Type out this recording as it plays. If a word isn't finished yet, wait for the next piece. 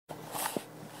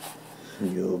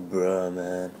Yo, bruh,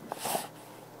 man.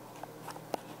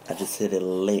 I just hit it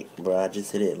lick, bruh. I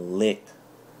just hit it lick.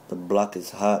 The block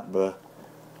is hot, bruh.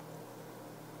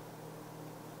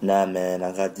 Nah, man.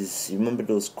 I got this. You remember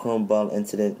those ChromeBall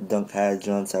incident dunk high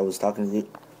jumps I was talking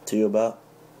to you about?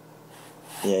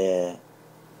 Yeah.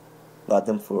 Got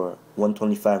them for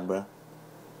 125, bruh.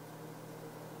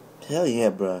 Hell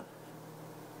yeah, bruh.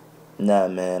 Nah,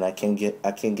 man. I can't get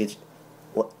you.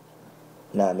 What?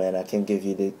 Nah, man. I can't give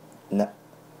you the. Nah.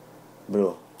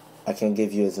 Bro, I can't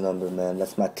give you his number, man.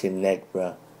 That's my connect,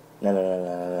 bro.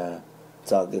 No.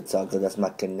 It's all good. That's my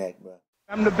connect, bro.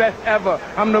 I'm the best ever.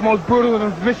 I'm the most brutal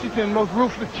and vicious and most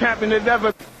ruthless champion that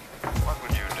ever. What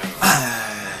would you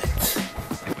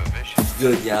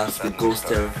do? Good, y'all. It's the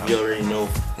Ghostera. You already know.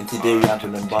 And today we have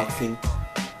an unboxing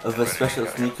of a special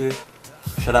sneaker.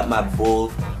 Shout out my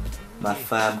bull, my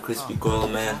fam, Crispy Girl,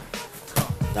 man.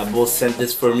 That bull sent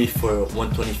this for me for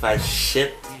 125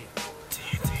 ship.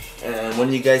 And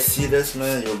when you guys see this,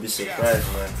 man, you'll be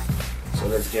surprised, man. So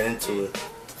let's get into it.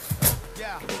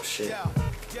 Oh shit.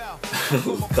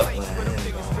 Cut my hand,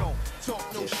 man.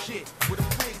 Talk no shit, where the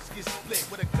pigs get split,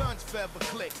 where the guns forever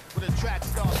click, where the track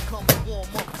stars come to warm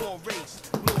up for a race.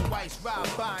 Blue and whites ride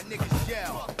by, niggas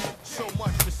yell. So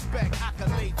much respect, I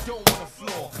can lay dough on the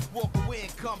floor. Walk away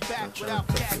and come back without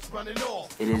cats running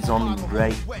off. It is only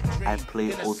right I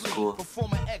play old school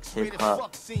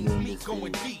hip-hop in this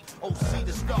video.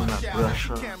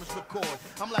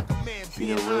 I'm like a man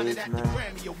being honored at the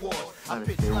Grammy Awards. I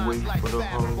pitch rhymes like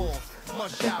basketball.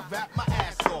 Must I rap my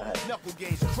ass off. Knuckle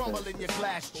games crumble in your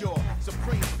glass jaw.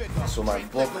 Supreme figure. So my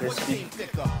boy Crispy,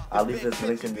 I'll leave this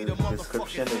link in the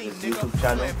description of his YouTube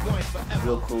channel.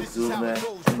 Real cool dude, man.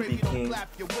 MB King.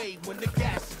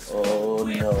 Oh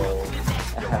no.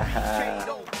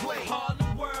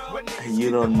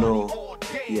 You don't know.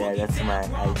 Yeah, that's my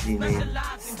IG name.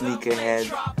 Sneakerhead.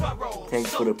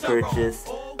 Thanks for the purchase.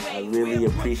 I really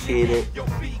appreciate it.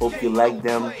 Hope you like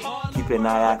them. Keep an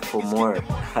eye out for more.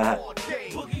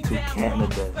 To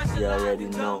Canada, you already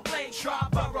know.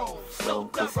 So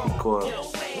Crispy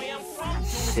Coral.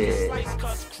 Shit.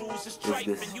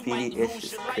 The speedy-ish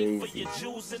is crazy. This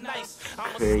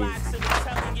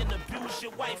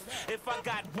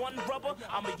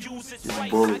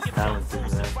bull is talented,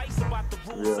 man.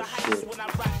 Real shit.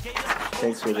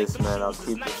 Thanks for this, man. I'll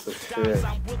keep it subscribed.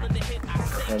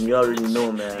 And you already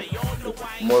know, man.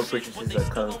 More purchases are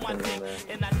coming from me, man.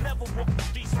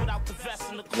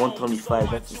 125,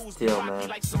 that's a steal, man.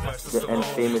 The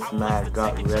infamous man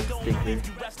got red sticker.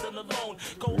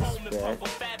 Respect.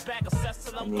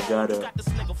 And you got a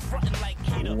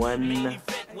one.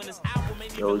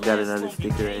 Yo, we got another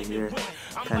sticker right here.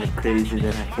 Kind of crazy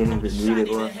that I can't even read it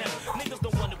well.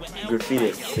 Graffiti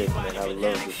is sick, man. I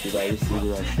love graffiti. I used to do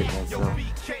that shit myself.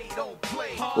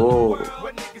 Oh.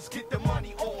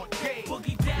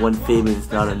 One fame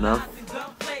is not enough.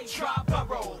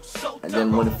 And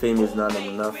then one fame is not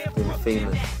enough, then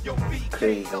famous.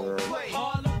 Crazy, man.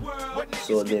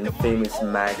 So then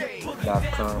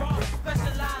famousmag.com.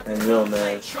 And yo,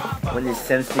 man, when you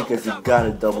send sneakers, you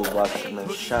gotta double box it, man.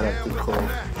 Shout out to Cole.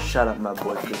 Shout out my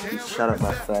boy Crispy. Shout out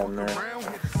my fam, man.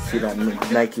 See that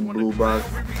Nike blue box?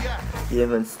 You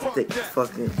even stick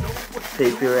fucking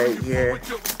paper right here.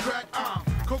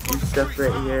 And stuff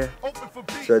right here.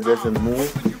 So it doesn't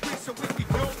move.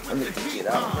 Let me take it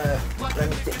out, man. Let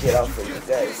me take it out for you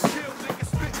guys.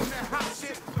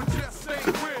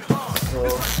 So,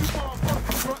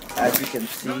 as you can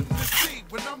see,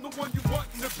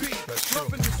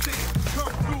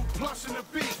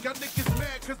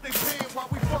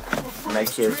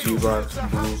 Nike SB box,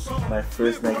 blue, my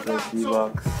first Nike SB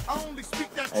box,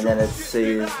 and then it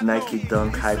says Nike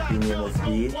Dunk High Premium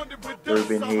SB,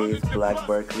 Urban Haze, Black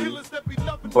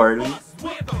Barley,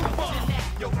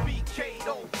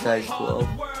 size 12,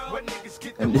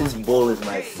 and this bowl is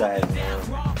my size, man.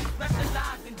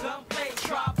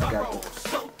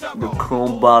 Got the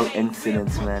ChromeBall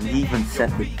incidents, man. He even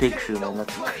sent the picture, man.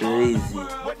 That's crazy.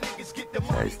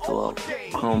 Size 12,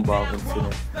 ChromeBall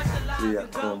incident. See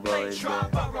that ChromeBall right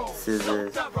there.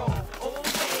 Scissors.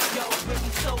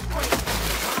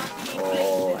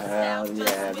 Oh hell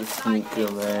yeah, this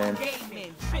sneaker, man.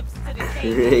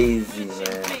 Crazy,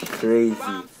 man. Crazy.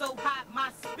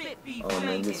 Oh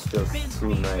man, this feels so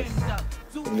nice.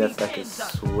 And that's like a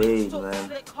suede, man.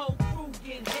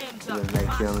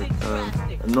 Nike on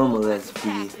a normal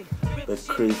SB, but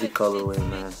crazy colorway,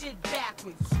 man.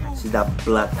 See that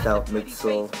blacked out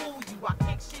midsole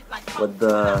with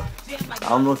the, I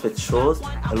don't know if it shows,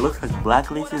 it looks like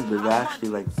black laces, but they're actually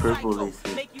like purple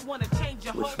laces.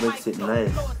 which makes it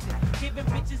nice.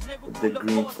 The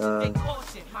green tongue,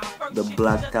 the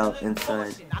blacked out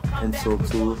inside, insole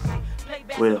too.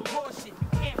 Wait up.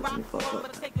 Let me fuck up.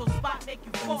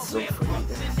 Insole for you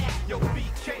guys.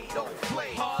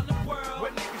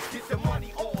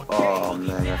 Oh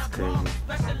man, that's crazy.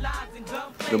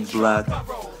 The black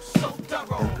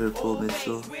and purple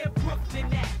midsole.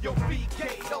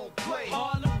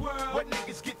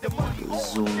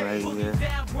 Zoom right here.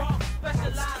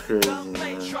 That's crazy,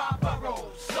 man.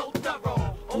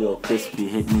 Yo, Crispy,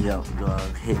 hit me up,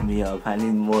 dog. Hit me up. I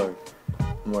need more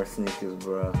sneakers,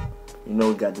 bro. You know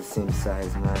we got the same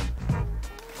size, man.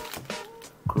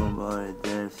 ChromeBall right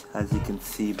there, as you can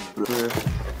see, bro.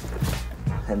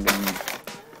 And then,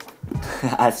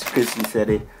 as Crispy said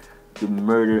it, the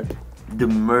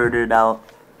murdered out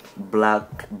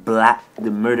black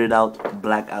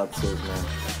outsoles, man.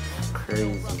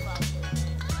 Crazy.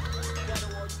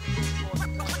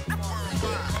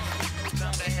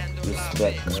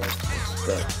 Respect, man.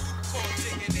 Respect.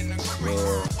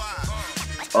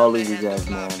 Yeah. All of you guys,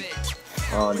 man.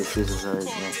 All the scissors hers,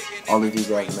 man. All of you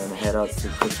guys, man. Head out to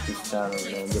Crispy's channel,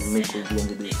 man. The link will be in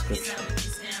the description.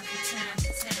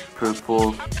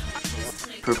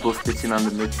 Purple stitching on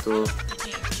the midsole.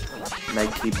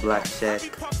 Nike black check.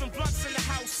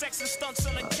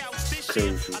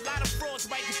 Crazy.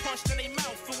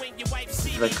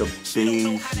 It's like a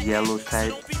beige yellow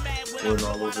type going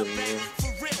all over here.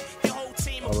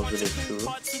 All over the shoe.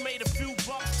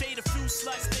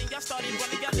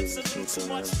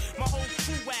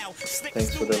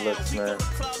 Thanks for the looks, man.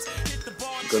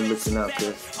 Good looking out,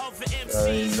 Chris.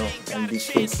 You know, and these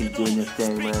kids keep doing your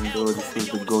thing, man. Though this is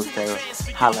the GhostEra.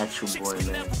 Holla at your boy,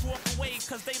 man.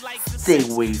 Stay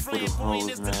away for the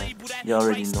hoes, man. You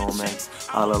already know, man.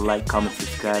 All like, comment,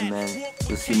 subscribe, man.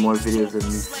 You'll see more videos of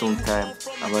me soon time.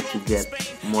 I'm about to get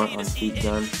more on feet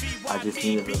done. I just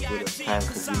need a little bit of time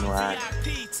because you know I had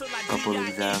a couple of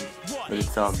exams. But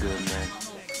it's all good, man.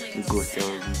 The GhostEra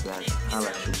will be back. Holla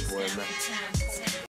at your boy, man.